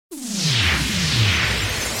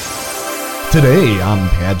Today on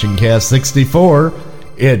PageantCast 64,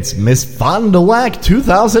 it's Miss Fond du Lac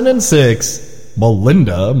 2006,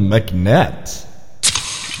 Melinda McNett.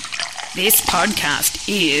 This podcast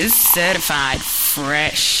is certified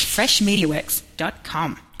fresh.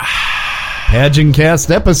 FreshMediaWorks.com.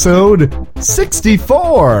 PageantCast episode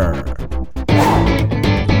 64.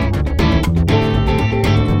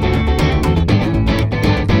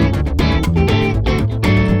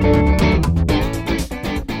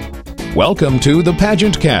 Welcome to the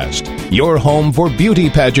Pageant Cast, your home for beauty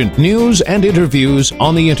pageant news and interviews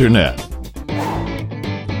on the Internet.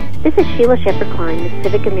 This is Sheila Shepherd-Klein with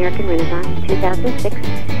Civic American Renaissance 2006,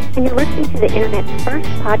 and you're listening to the Internet's first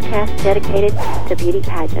podcast dedicated to beauty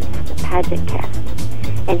pageants, the Pageant Cast.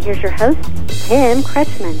 And here's your host, Tim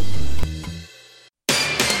Kretschmann.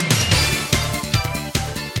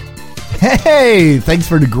 Hey, thanks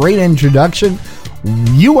for the great introduction.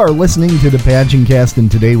 You are listening to the Pageant Cast,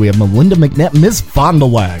 and today we have Melinda McNett, Miss Fond du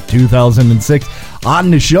Lac 2006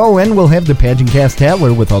 on the show, and we'll have the Pageant Cast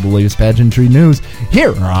Tatler with all the latest pageantry news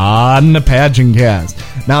here on the Pageant Cast.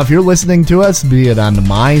 Now, if you're listening to us, be it on the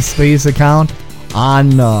MySpace account,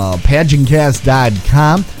 on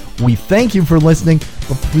PageantCast.com, we thank you for listening,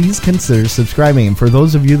 but please consider subscribing. And for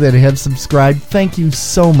those of you that have subscribed, thank you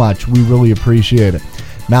so much. We really appreciate it.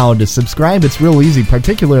 Now, to subscribe, it's real easy,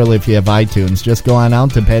 particularly if you have iTunes. Just go on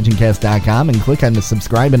out to PageantCast.com and click on the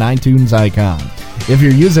subscribe and iTunes icon. If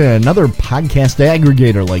you're using another podcast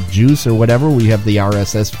aggregator like Juice or whatever, we have the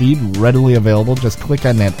RSS feed readily available. Just click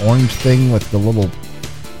on that orange thing with the little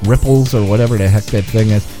ripples or whatever the heck that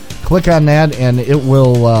thing is. Click on that and it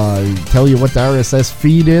will tell you what the RSS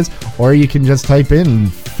feed is, or you can just type in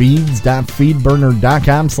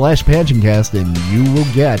feeds.feedburner.com/PageantCast and you will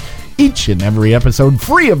get each and every episode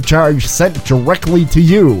free of charge sent directly to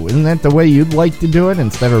you. Isn't that the way you'd like to do it?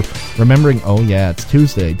 Instead of remembering, oh yeah, it's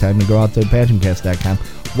Tuesday, time to go out to PageantCast.com.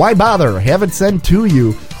 Why bother? Have it sent to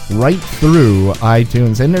you right through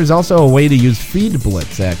iTunes. And there's also a way to use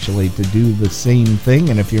FeedBlitz, actually, to do the same thing.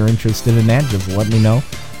 And if you're interested in that, just let me know.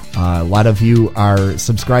 A lot of you are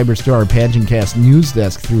subscribers to our PageantCast news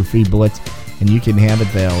desk through FeedBlitz, and you can have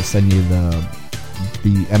it. They'll send you the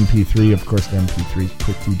MP3. Of course, the MP3 is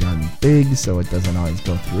pretty darn big, so it doesn't always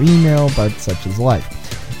go through email, but such is life.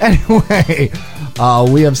 Anyway,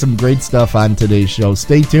 we have some great stuff on today's show.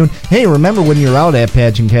 Stay tuned. Hey, remember when you're out at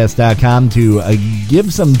PageantCast.com to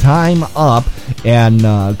give some time up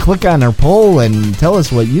and click on our poll and tell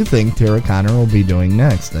us what you think Tara Conner will be doing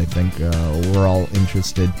next. I think we're all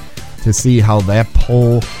interested to see how that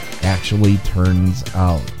poll actually turns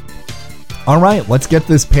out. All right, let's get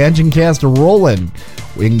this Pageant Cast rolling,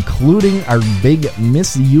 including our big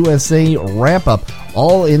Miss USA wrap-up,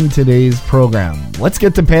 all in today's program. Let's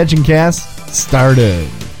get the Pageant Cast started.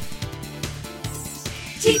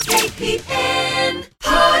 TKPN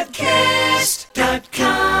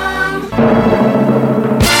Podcast.com.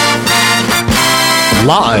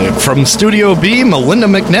 Live from Studio B, Melinda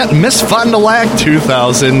McNett, Miss Fond du Lac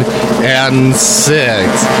 2006.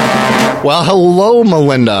 Well, hello,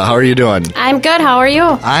 Melinda. How are you doing? I'm good. How are you?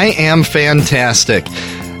 I am fantastic.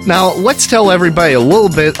 Now, let's tell everybody a little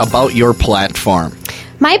bit about your platform.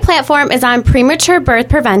 My platform is on premature birth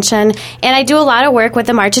prevention, and I do a lot of work with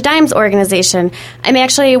the March of Dimes organization. I'm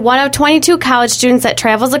actually one of 22 college students that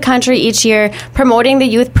travels the country each year promoting the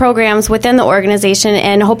youth programs within the organization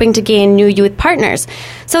and hoping to gain new youth partners.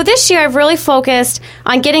 So this year I've really focused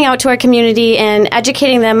on getting out to our community and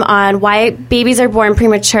educating them on why babies are born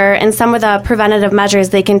premature and some of the preventative measures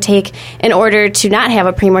they can take in order to not have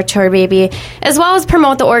a premature baby, as well as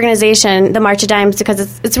promote the organization, the March of Dimes,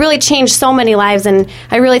 because it's really changed so many lives, and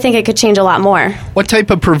I really think it could change a lot more. What type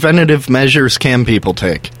of preventative measures can people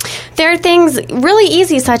take? There are things really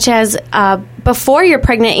easy, such as before you're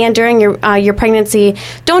pregnant and during your pregnancy,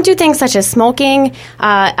 don't do things such as smoking,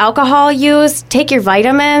 alcohol use, take your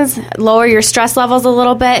vitamins, lower your stress levels a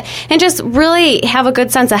little bit, and just really have a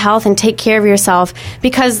good sense of health and take care of yourself,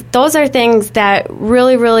 because those are things that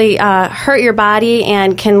really, really hurt your body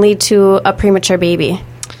and can lead to a premature baby.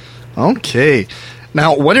 Okay.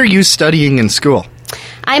 Now, what are you studying in school?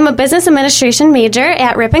 I'm a business administration major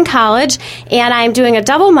at Ripon College, and I'm doing a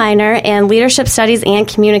double minor in leadership studies and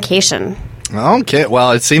communication. Okay,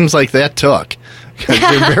 well, it seems like that took. because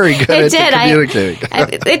you're very good at communicating.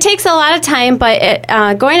 It takes a lot of time,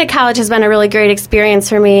 but going to college has been a really great experience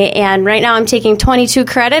for me. And right now I'm taking 22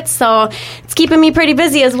 credits, so it's keeping me pretty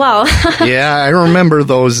busy as well. Yeah, I remember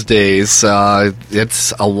those days.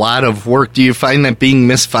 It's a lot of work. Do you find that being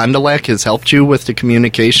Miss Fond du Lac has helped you with the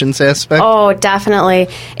communications aspect? Oh, definitely.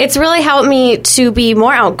 It's really helped me to be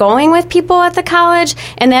more outgoing with people at the college,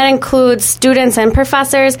 and that includes students and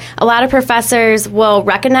professors. A lot of professors will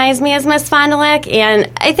recognize me as Miss Fond du Lac,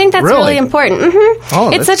 and I think that's really important. Mm-hmm.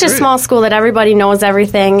 Oh, it's such a small school that everybody knows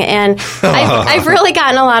everything, and I've really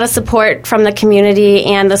gotten a lot of support from the community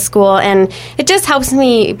and the school, and it just helps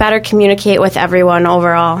me better communicate with everyone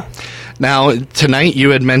overall. Now, tonight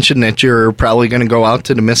you had mentioned that you're probably going to go out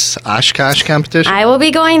to the Miss Oshkosh competition. I will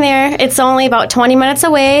be going there. It's only about 20 minutes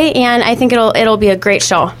away, and I think it'll be a great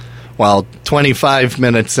show. Well, 25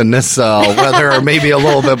 minutes in this weather, or maybe a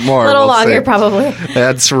little bit more. A little longer, probably.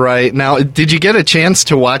 That's right. Now, did you get a chance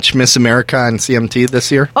to watch Miss America on CMT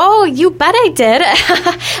this year? Oh, you bet I did.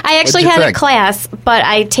 I actually had a class, but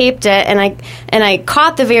I taped it, and I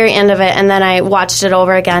caught the very end of it, and then I watched it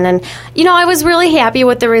over again. And, I was really happy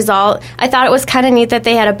with the result. I thought it was kind of neat that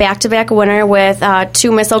they had a back-to-back winner with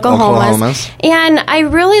 2 Miss Oklahomas. And I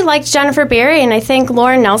really liked Jennifer Berry, and I think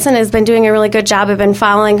Lauren Nelson has been doing a really good job. I've been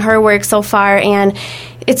following her work so far, and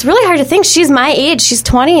it's really hard to think she's my age. She's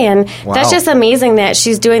 20, and that's just amazing that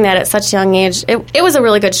she's doing that at such a young age. It was a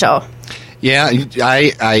really good show. Yeah,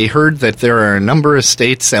 I heard that there are a number of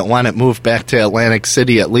states that want it moved back to Atlantic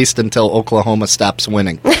City, at least until Oklahoma stops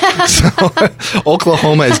winning. So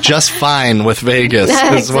Oklahoma is just fine with Vegas,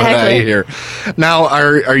 is what I hear. Now,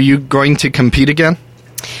 are you going to compete again?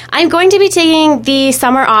 I'm going to be taking the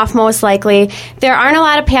summer off, most likely. There aren't a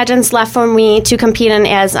lot of pageants left for me to compete in,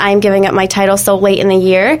 as I'm giving up my title so late in the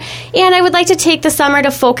year. And I would like to take the summer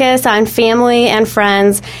to focus on family and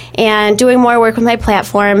friends and doing more work with my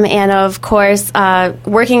platform, and, of course,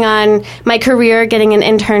 working on my career, getting an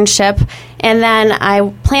internship. And then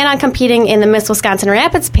I plan on competing in the Miss Wisconsin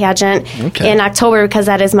Rapids pageant in October, because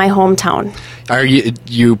that is my hometown. Are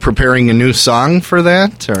you preparing a new song for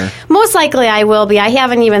that? Or? Most likely I will be. I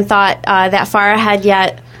haven't even thought that far ahead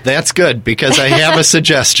yet. That's good, because I have a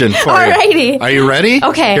suggestion for you. Alrighty. Are you ready?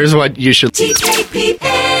 Okay. Here's what you should...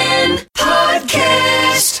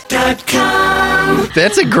 TKPNpodcast.com.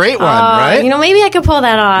 That's a great one, right? Maybe I could pull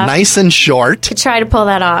that off. Nice and short. Could try to pull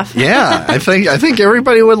that off. Yeah, I think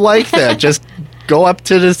everybody would like that. Just go up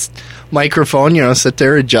to this microphone, sit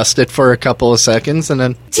there, adjust it for a couple of seconds, and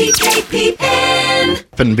then... TKPN.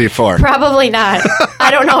 Happened before. Probably not.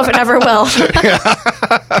 I don't know if it ever will.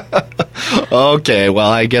 Okay,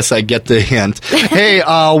 well, I guess I get the hint. Hey,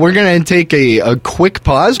 we're going to take a quick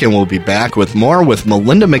pause, and we'll be back with more with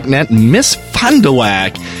Melinda McNett and Miss Fond du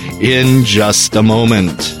Lac in just a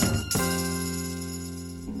moment.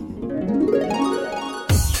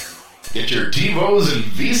 Get your TiVos and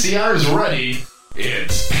VCRs ready.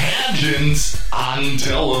 It's Pageants on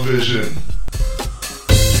Television.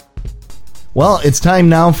 Well, it's time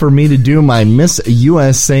now for me to do my Miss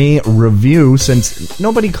USA review, since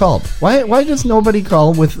nobody called. Why does nobody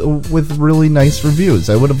call with really nice reviews?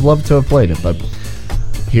 I would have loved to have played it, but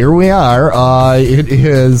here we are. It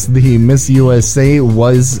is the Miss USA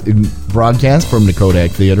was broadcast from the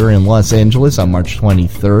Kodak Theater in Los Angeles on March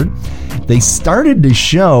 23rd. They started the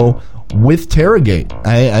show with Terragate.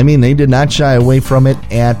 I mean, they did not shy away from it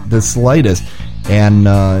at the slightest,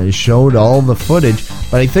 and showed all the footage.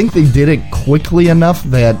 But I think they did it quickly enough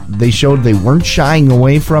that they showed they weren't shying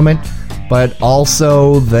away from it, but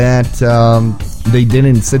also that they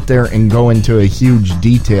didn't sit there and go into a huge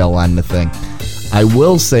detail on the thing. I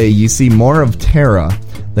will say you see more of Tara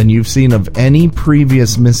than you've seen of any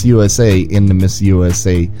previous Miss USA in the Miss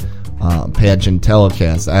USA pageant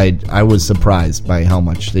telecast. I was surprised by how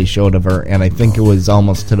much they showed of her, and I think it was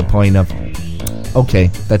almost to the point of, okay,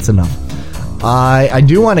 that's enough. I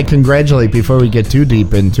do want to congratulate, before we get too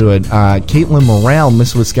deep into it, Caitlin Morale,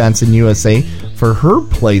 Miss Wisconsin USA, for her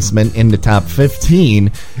placement in the top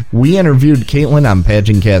 15. We interviewed Caitlin on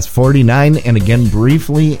PageantCast 49 and again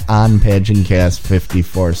briefly on PageantCast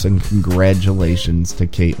 54. So congratulations to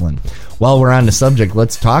Caitlin. While we're on the subject,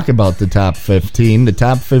 let's talk about the top 15. The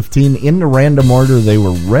top 15 in the random order they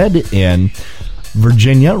were read in: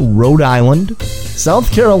 Virginia, Rhode Island,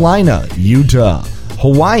 South Carolina, Utah,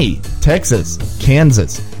 Hawaii, Texas,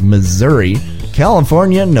 Kansas, Missouri,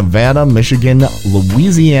 California, Nevada, Michigan,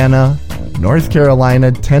 Louisiana, North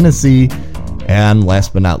Carolina, Tennessee, and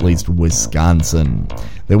last but not least, Wisconsin.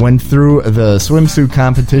 They went through the swimsuit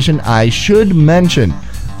competition. I should mention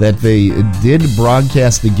that they did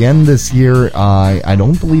broadcast again this year. I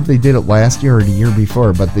don't believe they did it last year or the year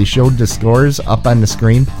before, but they showed the scores up on the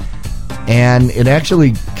screen, and it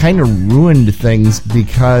actually kind of ruined things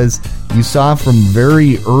because you saw from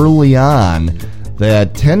very early on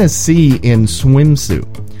that Tennessee in swimsuit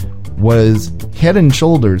was head and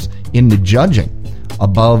shoulders in the judging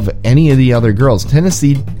above any of the other girls.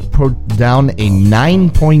 Tennessee put down a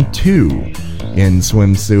 9.2 in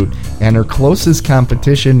swimsuit, and her closest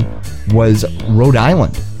competition was Rhode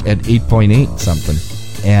Island at 8.8 something,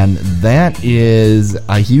 and that is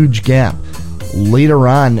a huge gap. Later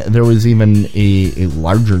on, there was even a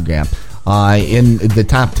larger gap. In the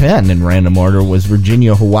top 10 in random order was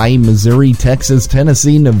Virginia, Hawaii, Missouri, Texas,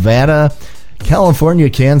 Tennessee, Nevada, California,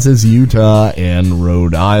 Kansas, Utah, and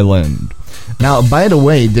Rhode Island. Now, by the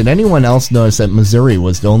way, did anyone else notice that Missouri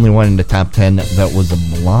was the only one in the top 10 that was a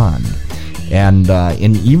blonde? And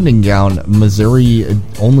in evening gown, Missouri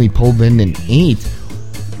only pulled in an 8,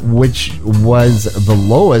 which was the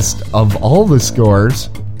lowest of all the scores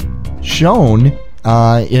shown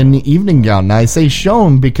in evening gown. Now, I say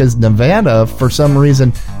shown because Nevada, for some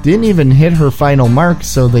reason, didn't even hit her final mark,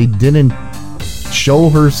 so they didn't show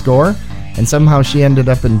her score, and somehow she ended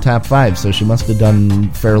up in top 5, so she must have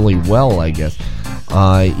done fairly well, I guess,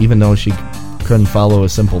 even though she couldn't follow a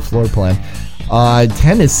simple floor plan.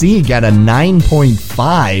 Tennessee got a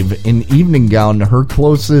 9.5 in evening gown. Her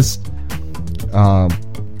closest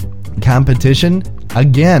competition,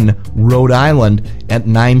 again, Rhode Island at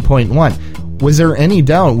 9.1. Was there any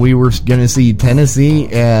doubt we were going to see Tennessee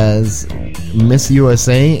as Miss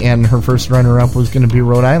USA and her first runner-up was going to be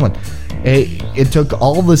Rhode Island? It took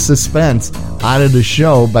all the suspense out of the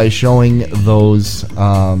show by showing those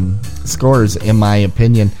scores, in my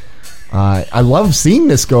opinion. I love seeing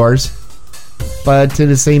the scores, but to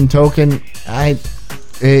the same token,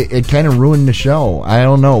 it kind of ruined the show. I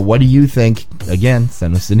don't know. What do you think? Again,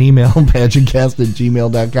 send us an email,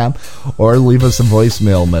 pageantcast@gmail.com, or leave us a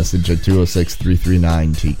voicemail message at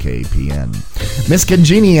 206-339-TKPN. Miss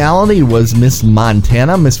Congeniality was Miss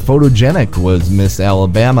Montana. Miss Photogenic was Miss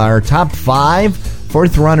Alabama. Our top 5,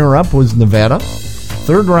 fourth runner-up was Nevada.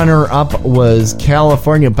 Third runner-up was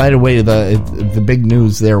California. By the way, the big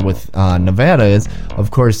news there with Nevada is,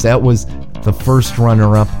 of course, that was the first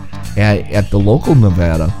runner-up at the local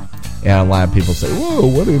Nevada. And a lot of people say, whoa,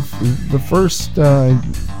 what if the first,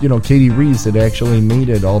 Katie Reese had actually made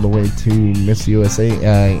it all the way to Miss USA?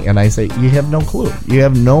 And I say, you have no clue. You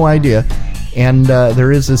have no idea. And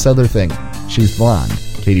there is this other thing. She's blonde,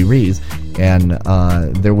 Katie Reese. And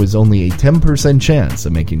there was only a 10% chance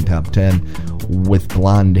of making top 10 with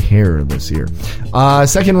blonde hair this year.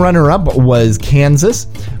 Second runner-up was Kansas.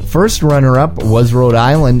 First runner-up was Rhode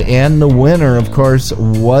Island. And the winner, of course,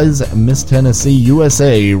 was Miss Tennessee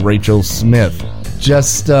USA, Rachel Smith.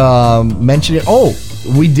 Just mention it. Oh,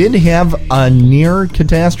 we did have a near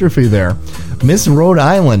catastrophe there. Miss Rhode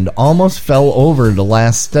Island almost fell over the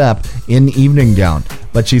last step in evening gown,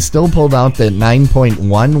 but she still pulled out that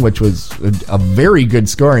 9.1, which was a very good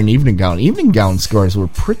score in evening gown. Evening gown scores were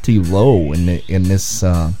pretty low in this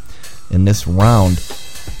round.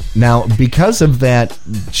 Now, because of that,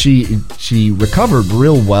 she recovered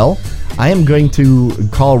real well. I am going to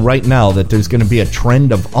call right now that there's going to be a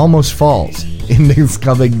trend of almost falls in this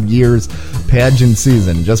coming year's pageant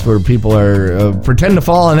season, just where people are pretend to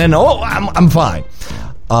fall and then, I'm fine.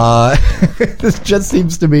 This just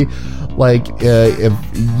seems to be like if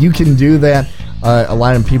you can do that, a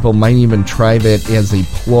lot of people might even try that as a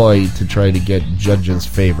ploy to try to get judges'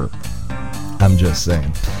 favor. I'm just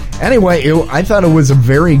saying. Anyway, I thought it was a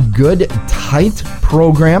very good, tight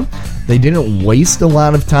program. They didn't waste a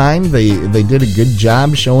lot of time. They did a good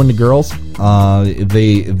job showing the girls.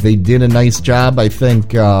 They did a nice job, I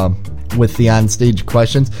think, with the onstage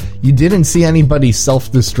questions. You didn't see anybody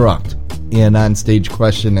self-destruct in onstage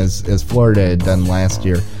question as Florida had done last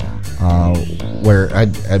year, where I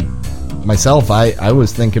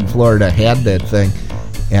was thinking Florida had that thing,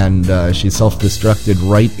 and she self-destructed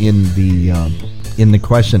right in the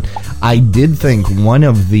question. I did think one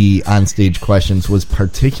of the onstage questions was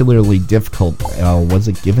particularly difficult. Was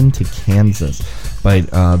it given to Kansas? But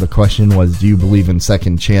the question was, do you believe in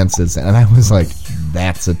second chances? And I was like,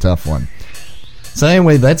 that's a tough one. So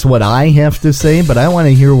anyway, that's what I have to say, but I want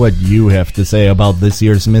to hear what you have to say about this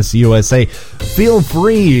year's Miss USA. Feel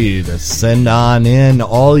free to send on in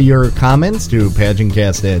all your comments to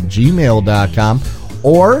pageantcast@gmail.com,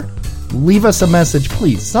 or leave us a message,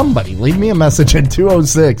 please. Somebody leave me a message at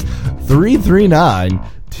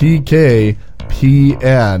 206-339-TKPN.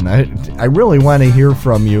 I really want to hear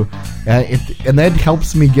from you, and that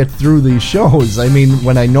helps me get through these shows. I mean,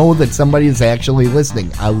 when I know that somebody is actually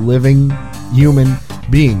listening, a living human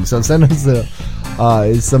being. So send us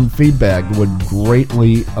some feedback. Would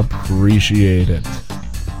greatly appreciate it.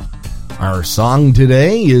 Our song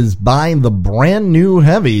today is by the Brand New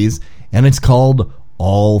Heavies, and it's called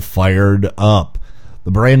All Fired Up. The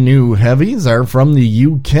Brand New Heavies are from the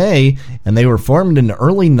UK, and they were formed in the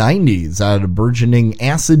early 90s out of a burgeoning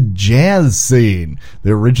acid jazz scene. The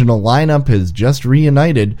original lineup has just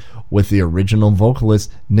reunited with the original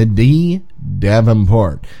vocalist Nadine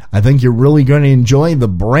Davenport. I think you're really going to enjoy the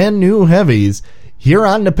Brand New Heavies here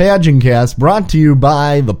on the Pageant Cast, brought to you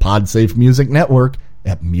by the PodSafe Music Network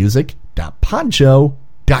at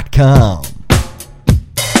music.podshow.com.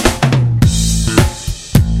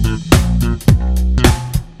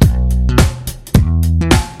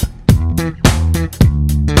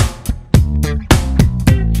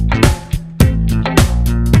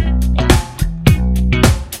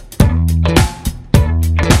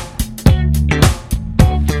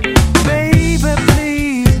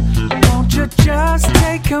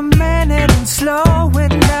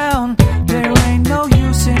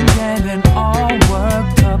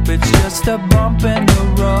 A bump in the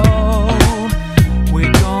road.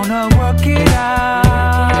 We're gonna work it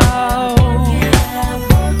out. We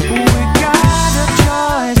got a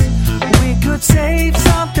choice. We could save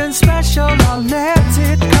something special or let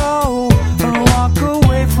it go, or walk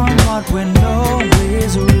away from what we know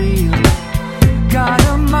is real. Got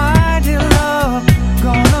a mighty love,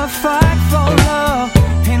 gonna fight for love,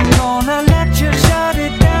 ain't gonna let you shut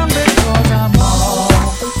it down because I'm all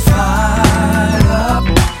fired up.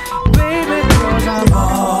 I'm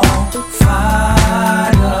all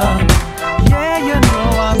fired up. Yeah, you know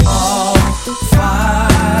I'm all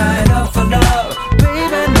fired up for love.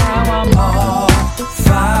 Baby, now I'm all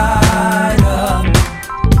fired up.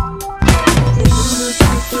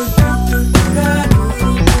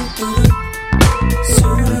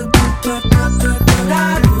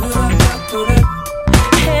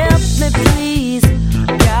 Help me please,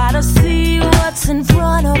 gotta see what's in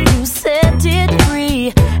front of you, set it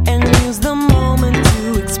free, and use the moment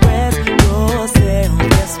to express yourself.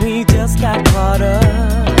 Guess we just got caught up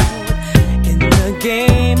in the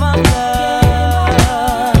game of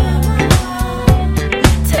love.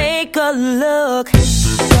 Take a look,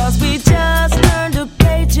 'cause we just turned a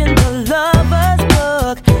page in the lover's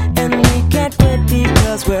book, and we can't quit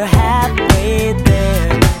because we're halfway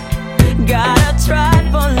there. Gotta try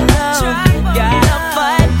for love, gotta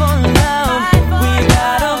fight for love. We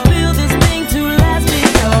gotta build this thing to last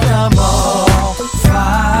because I'm all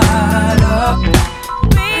fired up.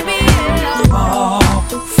 Baby, yeah, I'm all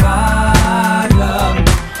fired up.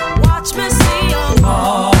 Watch me see I'm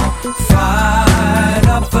all fired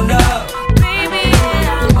up for love. Baby,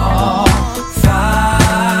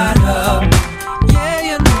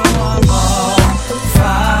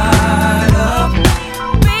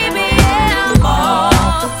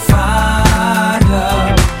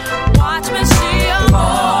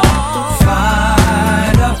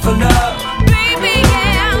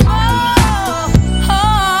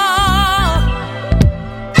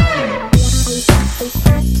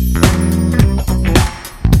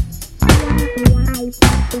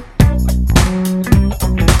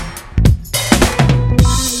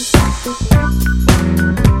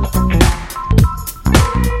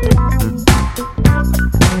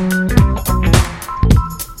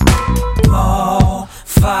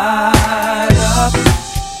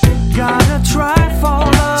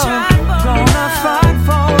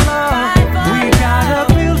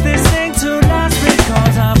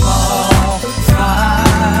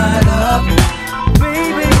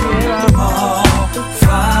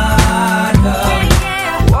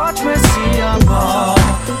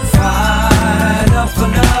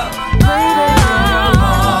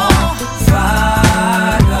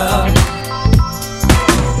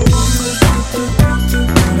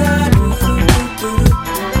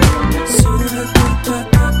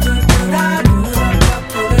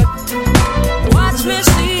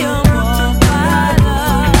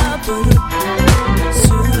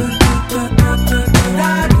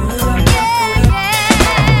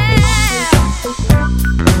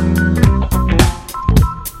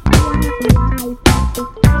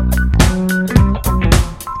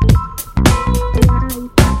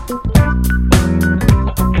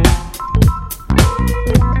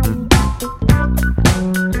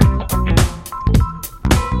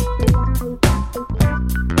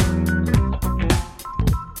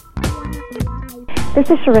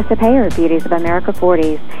 is Sharissa Payer of Beauties of America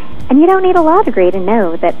 40s. And you don't need a law degree to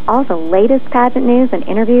know that all the latest pageant news and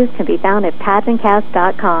interviews can be found at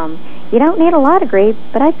pageantcast.com. You don't need a law degree,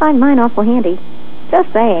 but I find mine awful handy.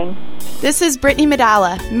 Just saying. This is Brittany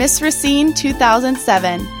Medalla, Miss Racine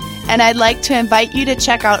 2007, and I'd like to invite you to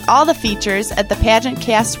check out all the features at the Pageant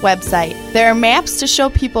Cast website. There are maps to show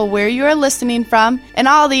people where you are listening from and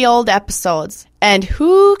all the old episodes. And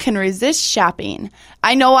who can resist shopping?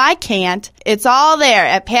 I know I can't. It's all there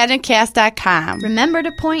at pageantcast.com. Remember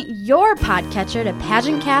to point your podcatcher to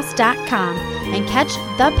pageantcast.com and catch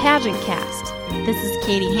the Pageant Cast. This is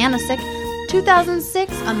Katie Hanasick,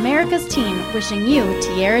 2006 America's Teen, wishing you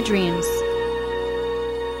Tiara Dreams.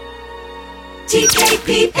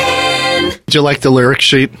 TKPN. Did you like the lyric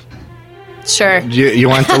sheet? Sure. You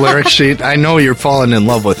want the lyric sheet? I know you're falling in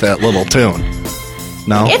love with that little tune.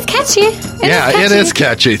 No? It's catchy. It is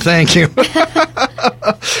catchy. Thank you.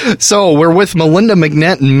 So, we're with Melinda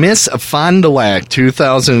McNett, Miss Fond du Lac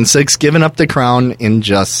 2006, giving up the crown in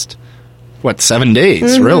just, 7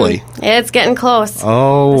 days, really? It's getting close.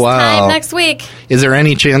 Oh, It's wow. time next week. Is there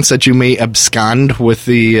any chance that you may abscond with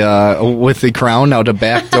the crown out a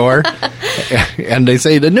back door? And they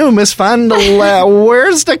say, the new Miss Fond du Lac,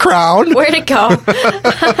 where's the crown? Where'd it go?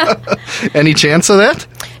 Any chance of that?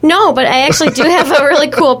 No, but I actually do have a really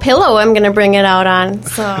cool pillow I'm going to bring it out on.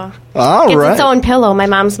 So All it's right. its own pillow. My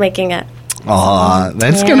mom's making it. Aw,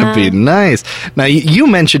 that's going to be nice. Now, you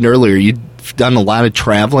mentioned earlier you've done a lot of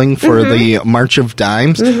traveling for the March of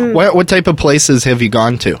Dimes. What type of places have you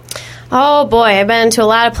gone to? Oh, boy. I've been to a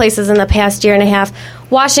lot of places in the past year and a half.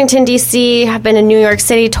 Washington, D.C. I've been to New York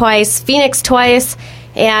City twice, Phoenix twice,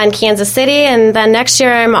 and Kansas City. And then next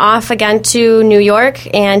year I'm off again to New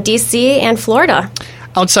York and D.C. and Florida.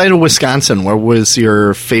 Outside of Wisconsin, where was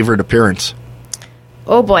your favorite appearance?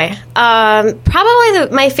 Oh, boy. Probably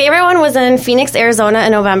my favorite one was in Phoenix, Arizona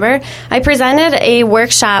in November. I presented a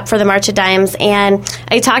workshop for the March of Dimes, and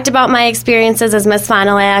I talked about my experiences as Miss Fond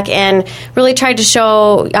du Lac and really tried to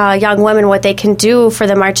show young women what they can do for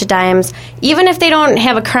the March of Dimes. Even if they don't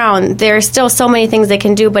have a crown, there's still so many things they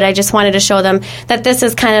can do, but I just wanted to show them that this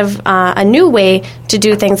is kind of a new way to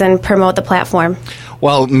do things and promote the platform.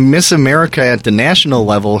 Well, Miss America at the national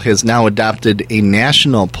level has now adopted a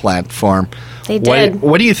national platform. They did.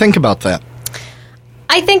 What do you think about that?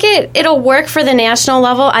 I think it'll work for the national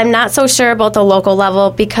level. I'm not so sure about the local level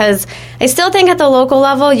because I still think at the local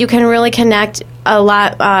level you can really connect a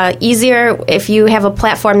lot easier if you have a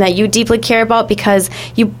platform that you deeply care about because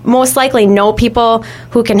you most likely know people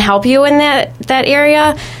who can help you in that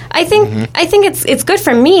area. I think it's good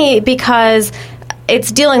for me because it's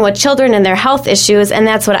dealing with children and their health issues, and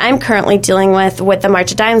that's what I'm currently dealing with the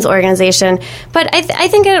March of Dimes organization. But I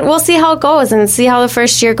think we'll see how it goes and see how the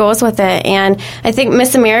first year goes with it. And I think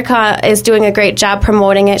Miss America is doing a great job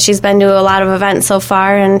promoting it. She's been to a lot of events so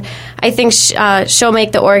far, and I think she'll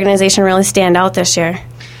make the organization really stand out this year.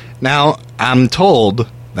 Now, I'm told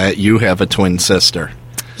that you have a twin sister.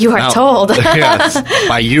 You are told. Yes,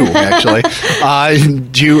 by you, actually.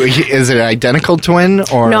 Is it an identical twin?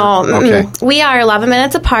 Or No. Okay. We are 11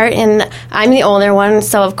 minutes apart, and I'm the older one,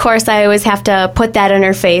 so of course I always have to put that in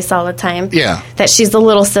her face all the time. Yeah. That she's the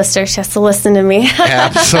little sister. She has to listen to me.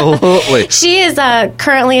 Absolutely. She is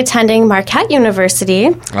currently attending Marquette University,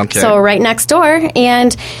 Okay. so right next door,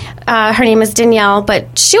 and her name is Danielle,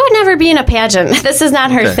 but she would never be in a pageant. This is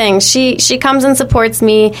not her Okay. thing. She comes and supports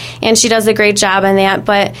me, and she does a great job in that,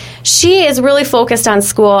 but she is really focused on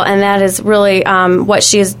school, and that is really what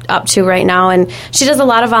she is up to right now, and she does a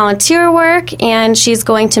lot of volunteer work, and she's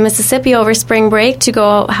going to Mississippi over spring break to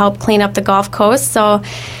go help clean up the Gulf Coast, so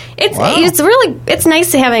it's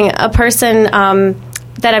nice to having a person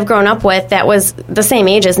that I've grown up with that was the same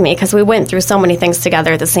age as me, because we went through so many things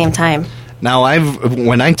together at the same time. Now,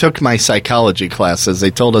 when I took my psychology classes, they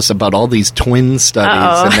told us about all these twin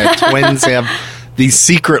studies, and that twins have these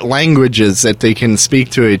secret languages that they can speak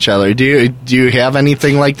to each other. Do you have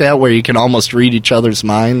anything like that where you can almost read each other's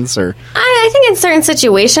minds? Or I think in certain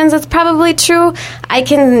situations it's probably true. I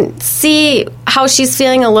can see how she's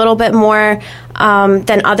feeling a little bit more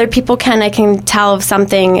than other people can. I can tell if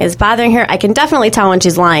something is bothering her. I can definitely tell when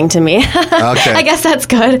she's lying to me. Okay. I guess that's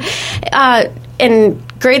good. In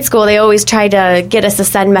grade school, they always tried to get us to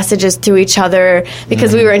send messages to each other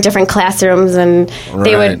because we were in different classrooms, and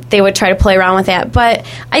they would try to play around with that. But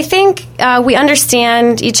I think we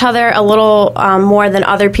understand each other a little more than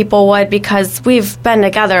other people would because we've been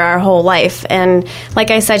together our whole life. And like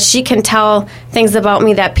I said, she can tell things about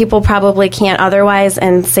me that people probably can't otherwise,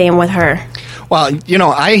 and same with her. Well,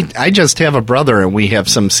 I just have a brother, and we have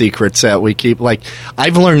some secrets that we keep. Like,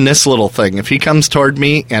 I've learned this little thing. If he comes toward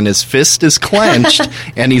me and his fist is clenched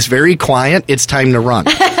and he's very quiet, it's time to run.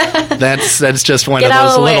 That's just one of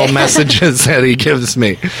those little messages that he gives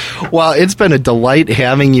me. Well, it's been a delight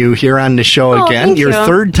having you here on the show again. Your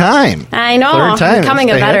third time. I know. Third time. I'm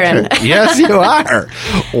becoming a veteran. Yes, you are.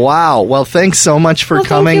 Wow. Well, thanks so much for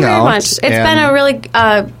coming out. Thank you very much. It's been a really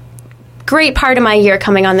great part of my year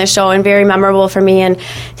coming on this show, and very memorable for me, and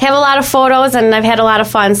to have a lot of photos, and I've had a lot of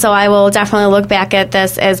fun, so I will definitely look back at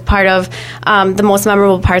this as part of the most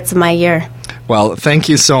memorable parts of my year. Well, thank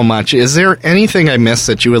you so much. Is there anything I missed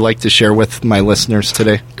that you would like to share with my listeners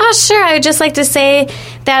today? Sure. I would just like to say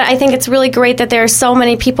that I think it's really great that there are so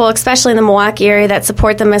many people, especially in the Milwaukee area, that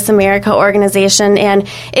support the Miss America organization, and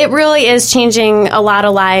it really is changing a lot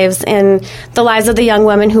of lives, and the lives of the young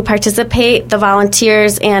women who participate, the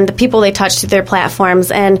volunteers, and the people they touch through their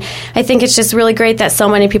platforms. And I think it's just really great that so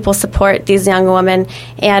many people support these young women,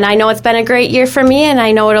 and I know it's been a great year for me, and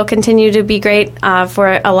I know it'll continue to be great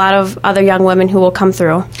for a lot of other young women who will come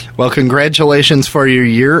through. Well, congratulations for your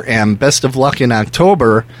year, and best of luck in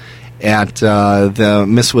October at the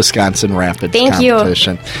Miss Wisconsin Rapids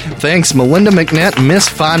competition. Thanks, Melinda McNett, Miss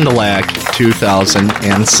Fond du Lac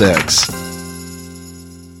 2006.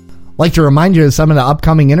 Like to remind you of some of the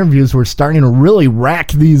upcoming interviews. We're starting to really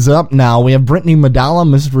rack these up now. We have Brittany Madala,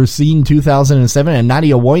 Miss Racine 2007, and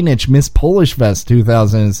Nadia Wojnich, Miss Polish Fest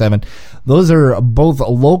 2007. Those are both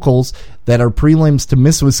locals that are prelims to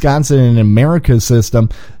Miss Wisconsin and America system,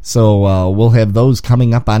 so we'll have those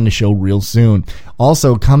coming up on the show real soon.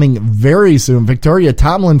 Also coming very soon, Victoria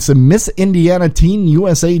Tomlinson, Miss Indiana Teen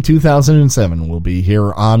USA 2007 will be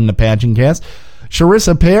here on the Pageant Cast.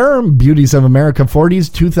 Charissa Pear, Beauties of America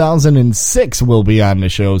 40s 2006 will be on the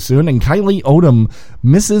show soon. And Kylie Odom,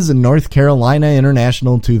 Mrs. North Carolina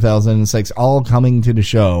International 2006, all coming to the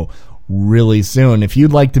show really soon. If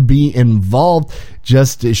you'd like to be involved,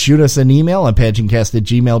 just shoot us an email at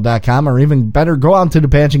pageantcast@gmail.com, or even better, go out to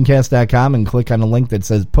thepageantcast.com and click on a link that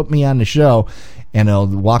says put me on the show, and it'll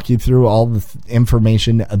walk you through all the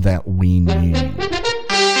information that we need.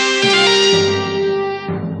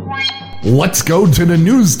 Let's go to the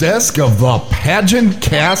news desk of the Pageant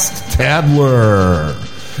Cast Tadler.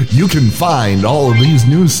 You can find all of these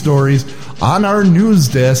news stories on our news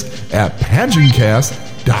desk at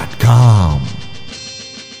pageantcast.com.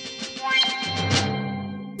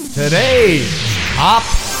 Today's top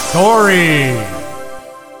story.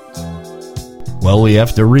 Well, we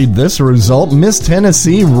have to read this result. Miss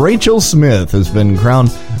Tennessee Rachel Smith has been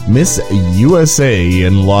crowned Miss USA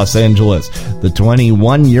in Los Angeles. The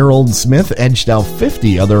 21-year-old Smith edged out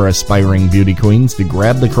 50 other aspiring beauty queens to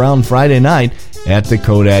grab the crown Friday night at the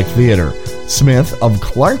Kodak Theater. Smith of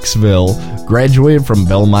Clarksville graduated from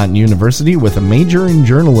Belmont University with a major in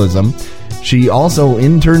journalism. She also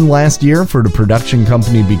interned last year for the production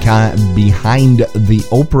company behind the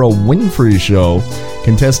Oprah Winfrey Show.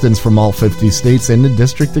 Contestants from all 50 states and the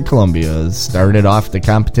District of Columbia started off the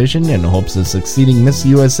competition in hopes of succeeding Miss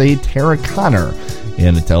USA Tara Conner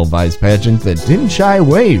in a televised pageant that didn't shy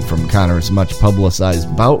away from Conner's much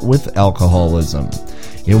publicized bout with alcoholism.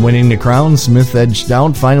 In winning the crown, Smith edged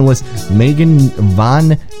out finalist Megan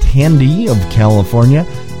Von Tandy of California,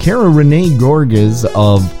 Cara Renee Gorges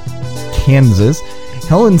of Kansas,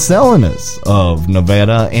 Helen Salinas of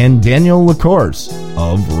Nevada, and Daniel LaCourse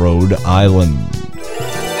of Rhode Island.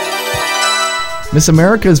 Miss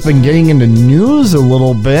America has been getting into news a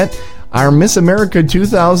little bit. Our Miss America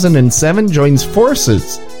 2007 joins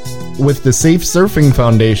forces with the Safe Surfing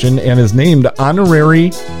Foundation and is named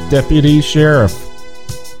Honorary Deputy Sheriff.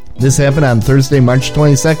 This happened on Thursday, March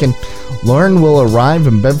 22nd. Lauren will arrive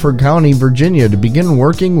in Bedford County, Virginia to begin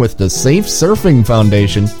working with the Safe Surfing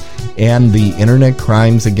Foundation and the Internet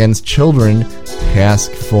Crimes Against Children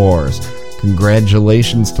Task Force.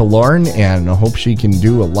 Congratulations to Lauren, and I hope she can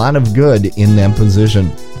do a lot of good in that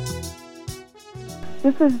position.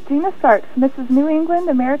 This is Gina Starks, Mrs. New England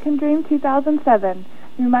American Dream 2007,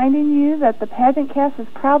 reminding you that the Pageant Cast is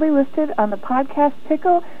proudly listed on the podcast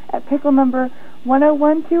Pickle at pickle number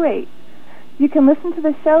 10128. You can listen to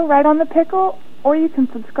the show right on the Pickle, or you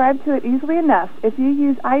can subscribe to it easily enough. If you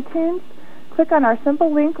use iTunes, click on our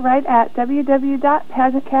simple link right at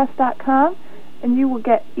www.pageantcast.com, and you will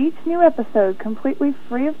get each new episode completely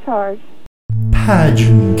free of charge.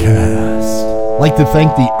 Pageant Cast. I'd like to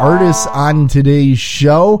thank the artists on today's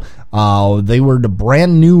show. They were the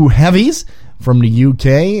Brand New Heavies from the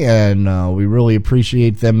UK, and we really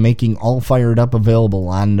appreciate them making All Fired Up available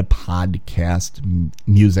on the Podcast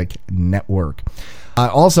Music Network. I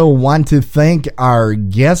also want to thank our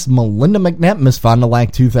guest, Melinda McNabb, Miss Fond du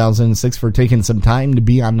Lac 2006, for taking some time to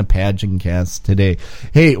be on the Pageant Cast today.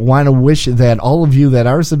 Hey, want to wish that all of you that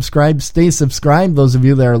are subscribed, stay subscribed. Those of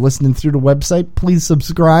you that are listening through the website, please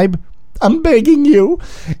subscribe. I'm begging you.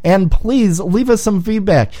 And please leave us some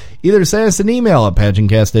feedback. Either send us an email at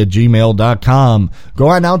pageantcast@gmail.com. Go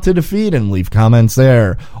on out to the feed and leave comments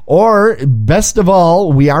there. Or, best of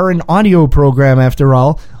all, we are an audio program after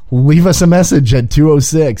all. Leave us a message at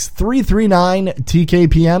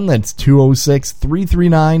 206-339-TKPM. That's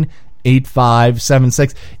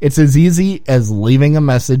 206-339-8576. It's as easy as leaving a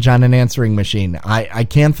message on an answering machine. I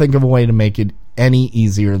can't think of a way to make it any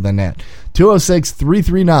easier than that.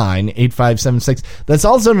 206-339-8576. That's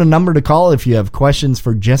also the number to call if you have questions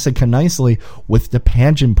for Jessica Nicely with the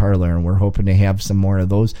Pageant Parlor, and we're hoping to have some more of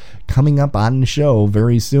those coming up on the show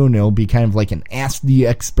very soon. It'll be kind of like an Ask the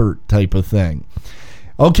Expert type of thing.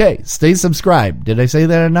 Okay, stay subscribed. Did I say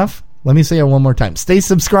that enough? Let me say it one more time. Stay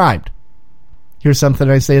subscribed. Here's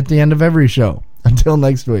something I say at the end of every show. Until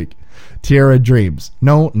next week. Tierra Dreams.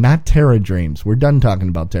 No, not Terra Dreams. We're done talking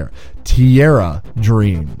about Terra. Tierra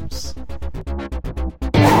Dreams.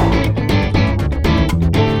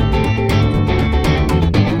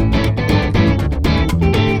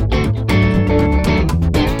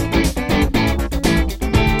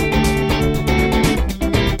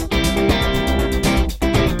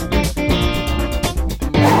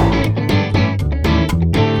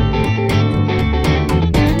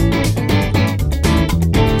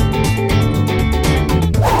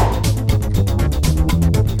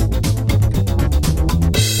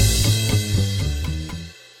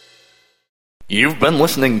 You've been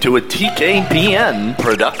listening to a TKPN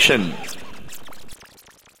production.